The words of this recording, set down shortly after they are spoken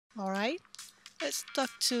Alright, let's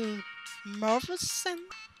talk to Marvus and...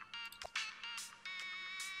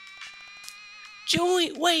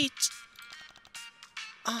 Joey, wait!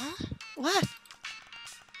 What?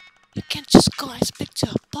 You can't just go and speak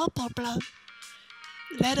to a purple blood,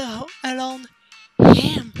 let alone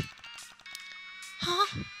him.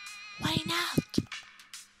 Huh? Why not?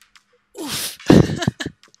 Oof.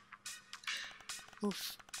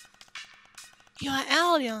 Oof. You're an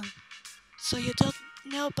alien, so you don't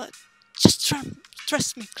know, but just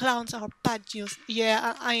trust me, clowns are bad news.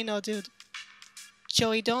 Yeah, I know, dude.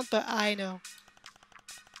 Joey don't, but I know.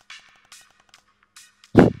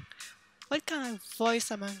 What kind of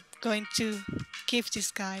voice am I going to give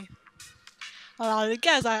this guy? Oh, I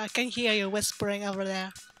guess I can hear you whispering over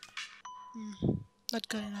there. Not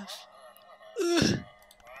good enough. Ugh.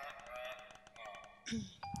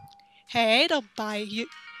 Hey, don't buy you.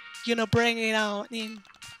 You know, bring it out in.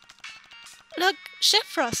 Look,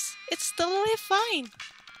 Chef Ross, it's totally fine.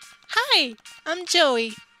 Hi, I'm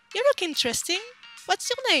Joey. You look interesting. What's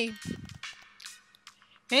your name?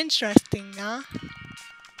 Interesting, huh?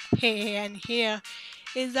 Hey, and here,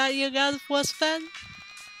 is that you guys was fan?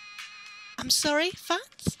 I'm sorry,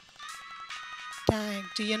 fans? Dang,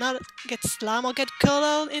 do you not get slam or get caught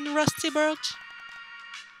out in Rusty Birch?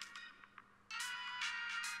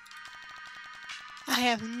 I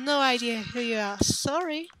have no idea who you are,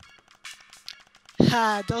 sorry.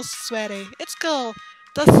 Ha, don't sweat it. It's cool.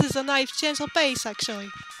 This is a nice change of pace, actually.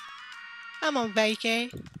 I'm on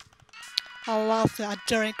vacay. I love the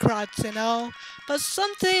adoring crowds and all, but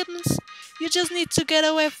sometimes you just need to get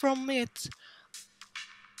away from it.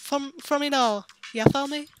 From it all. You feel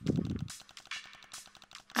me?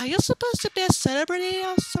 Are you supposed to be a celebrity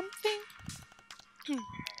or something?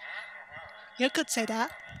 You could say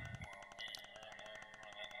that.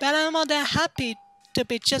 But I'm more than happy to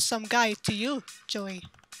be just some guy to you, Joey.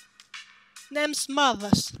 Name's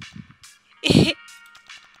Marvus.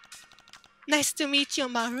 Nice to meet you,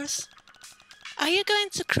 Marvus. Are you going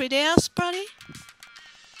to Credea's party?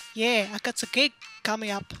 Yeah, I got a gig coming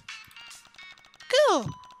up. Cool.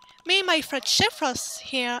 Me and my friend Chefros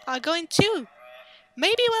here are going too.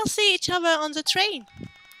 Maybe we'll see each other on the train.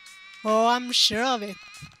 Oh, I'm sure of it.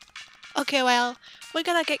 Okay, well, we're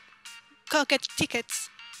gonna go get tickets.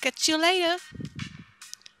 Catch you later.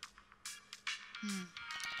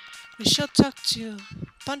 We should talk to a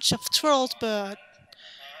bunch of trolls, but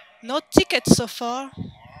no tickets so far.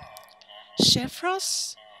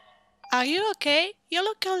 Chefros? Are you okay? You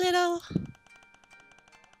look a little...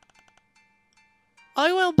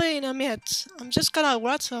 I will be in a minute. I'm just gonna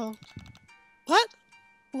rattle. What?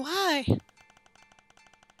 Why?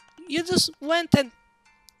 You just went and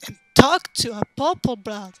talked to a purple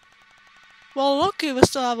blood. Well, lucky we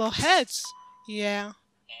still have our heads. Yeah,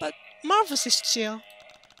 but Marvus is chill.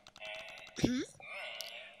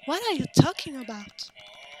 What are you talking about?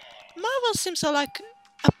 Marvus seems like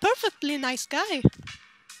a perfectly nice guy.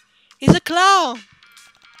 He's a clown.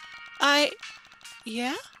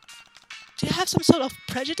 Yeah? Do you have some sort of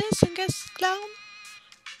prejudice against clown?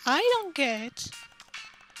 I don't get.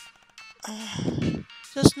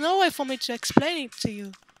 There's no way for me to explain it to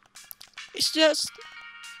you. It's just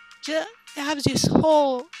they have this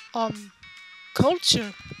whole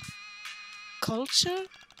culture. Culture?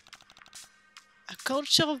 A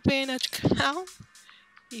culture of being a clown?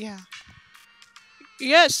 Yeah.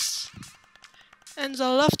 Yes. And they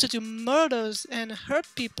love to do murders and hurt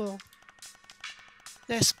people.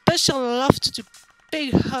 They especially love to do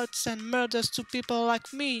big hurts and murders to people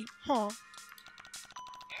like me, huh?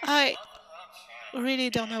 I really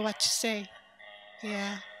don't know what to say.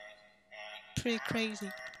 Yeah. Pretty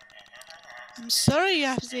crazy. I'm sorry you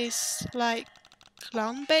have this, like,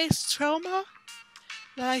 clown-based trauma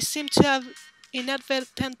that I seem to have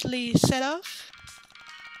inadvertently set off.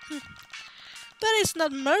 But it's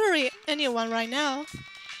not murdering anyone right now.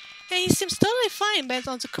 And he seems totally fine based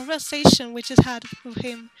on the conversation we just had with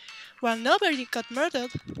him while nobody got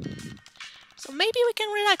murdered. So maybe we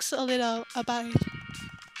can relax a little about it.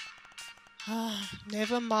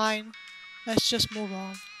 Never mind. Let's just move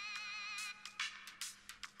on.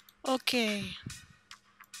 Okay.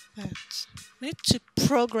 But we need to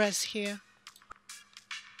progress here.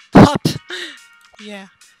 Pop! Yeah.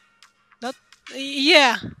 Not...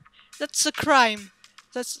 Yeah! That's a crime.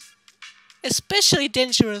 That's especially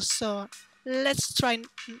dangerous, so let's try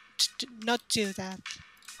to not do that.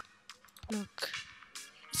 Look.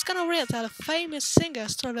 It's kinda weird that a famous singer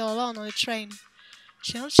travel alone on a train.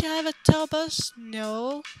 Shouldn't she have a tour bus?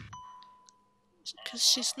 No. Because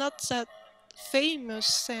she's not that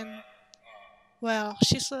famous and... Well,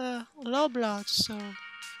 she's a low blood, so...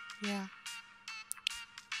 Yeah.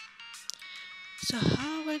 So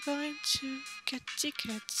how are we going to get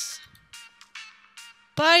tickets?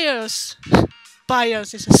 Buyers!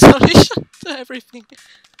 Buyers is a solution to everything.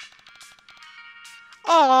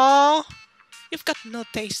 Oh, you've got no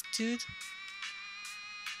taste, dude.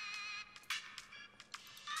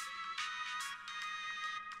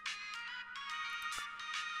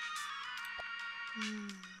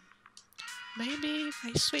 Maybe if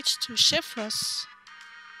I switch to Chefros.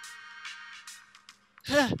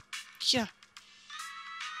 Yeah.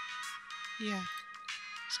 Yeah.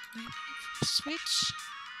 So maybe if I switch.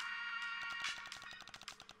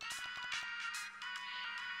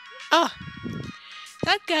 Ah!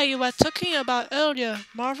 That guy you were talking about earlier,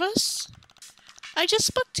 Marvus? I just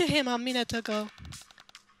spoke to him a minute ago.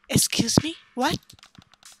 Excuse me? What?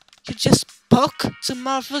 You just spoke to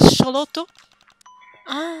Marvus Sholoto?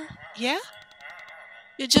 Yeah?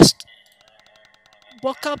 You just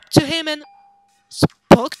walk up to him and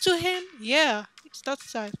spoke to him? Yeah, it's not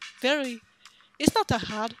that very... It's not that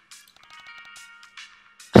hard.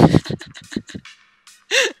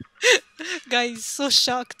 Guy is so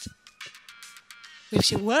shocked. With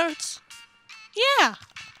your words? Yeah!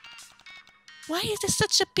 Why is this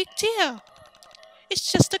such a big deal?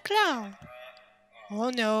 It's just a clown. Oh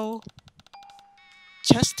no.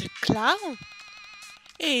 Just a clown?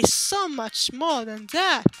 It is so much more than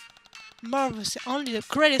that. Marvus is only the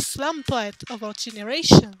greatest slam poet of our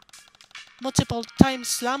generation. Multiple time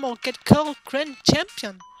slam or get called grand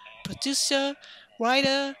champion. Producer,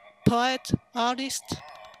 writer, poet, artist.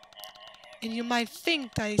 And you might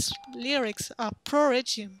think that his lyrics are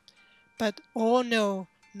pro-regime. But oh no,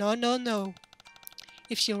 no.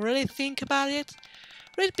 If you really think about it,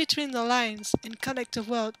 read between the lines and connect the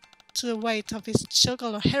world to the weight of his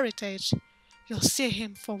juggler heritage, you'll see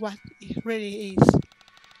him for what he really is.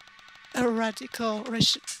 A radical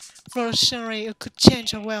revolutionary who could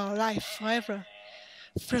change a world life forever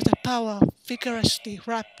through the power of vigorously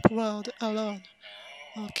rap world alone.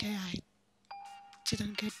 Okay, I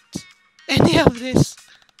didn't get any of this.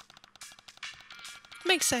 It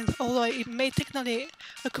makes sense, although it may technically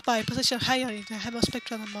occupy a position higher in the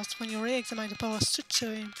hemispectrum than most when you re-examine the power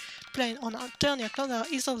structure in playing on Alternia. Cloud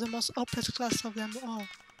is of the most oppressed class of them all.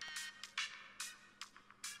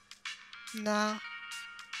 Nah,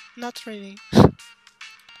 not really.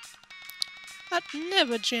 I'd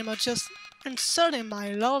never dream of just inserting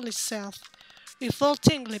my lowly self,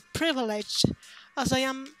 revoltingly privileged as I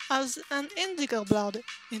am as an indigo blood,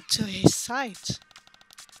 into his sight.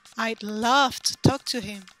 I'd love to talk to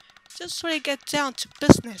him, just really get down to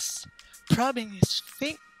business, probing his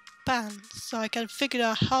think pan so I can figure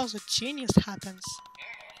out how the genius happens.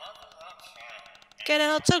 Get an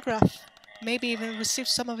autograph, maybe even receive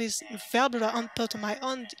some of his verbal input on my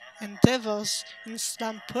own endeavors in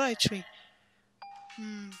slam poetry.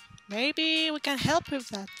 Maybe we can help with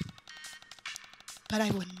that. But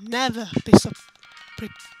I would never be so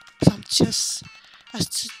presumptuous as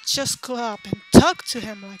to just go up and talk to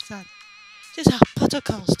him like that. These are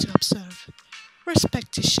protocols to observe,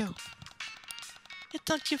 respect to show. Yet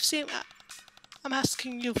don't you see I'm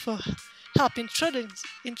asking you for help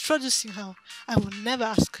introducing her. I will never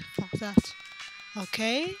ask for that.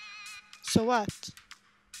 Okay? So what?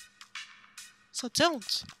 So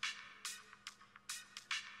don't.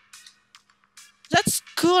 That's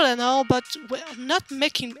cool and all, but we're not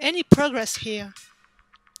making any progress here.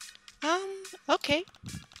 Okay.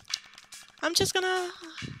 I'm just gonna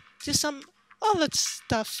do some other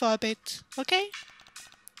stuff for a bit, okay?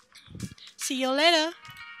 See you later.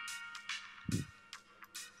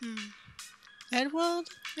 Elwurd,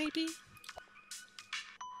 maybe?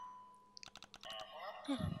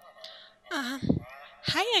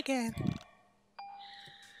 Hi again.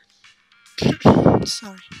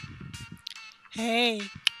 Sorry. Hey,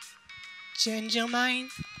 change your mind?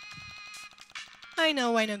 I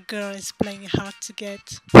know when a girl is playing hard to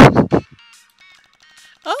get.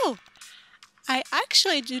 Oh, I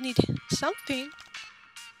actually do need something.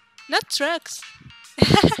 Not drugs.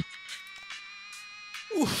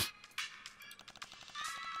 Oof.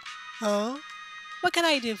 Oh, what can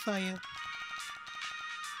I do for you?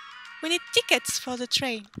 We need tickets for the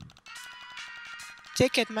train.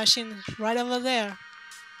 Ticket machine right over there.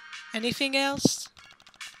 Anything else?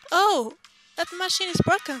 Oh, that machine is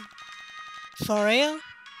broken. For real?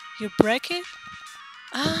 You break it?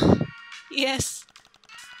 Ah, yes.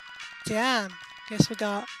 Damn, guess we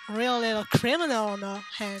got a real little criminal on our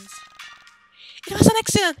hands. It was an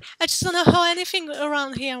accident. I just don't know how anything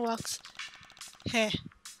around here works. Hey,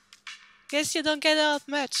 guess you don't get out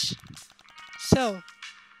much. So,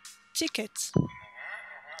 tickets.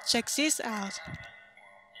 Check this out.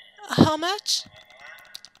 How much?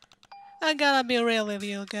 I gotta be real with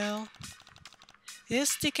you, girl.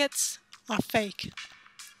 These tickets are fake.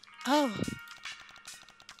 Oh,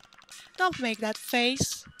 don't make that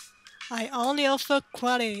face. I only offer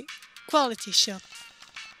quality shop.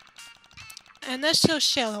 And I shall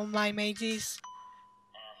shell on my mateys.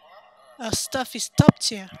 Our stuff is top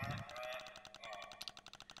tier.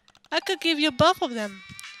 I could give you both of them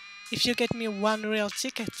if you get me one real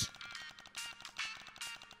ticket.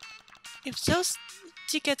 If those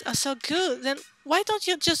tickets are so good, then why don't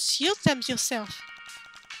you just use them yourself?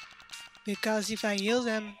 Because if I use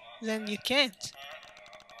them, then you can't.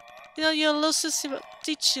 You know, your losses will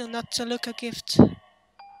teach you not to look a gift.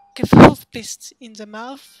 Give hoofbeast in the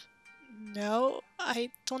mouth? No,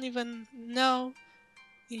 I don't even know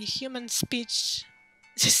in human speech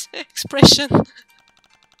this expression.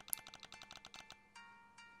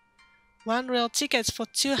 One real ticket for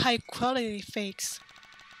two high quality fakes.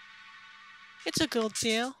 It's a good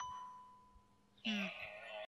deal.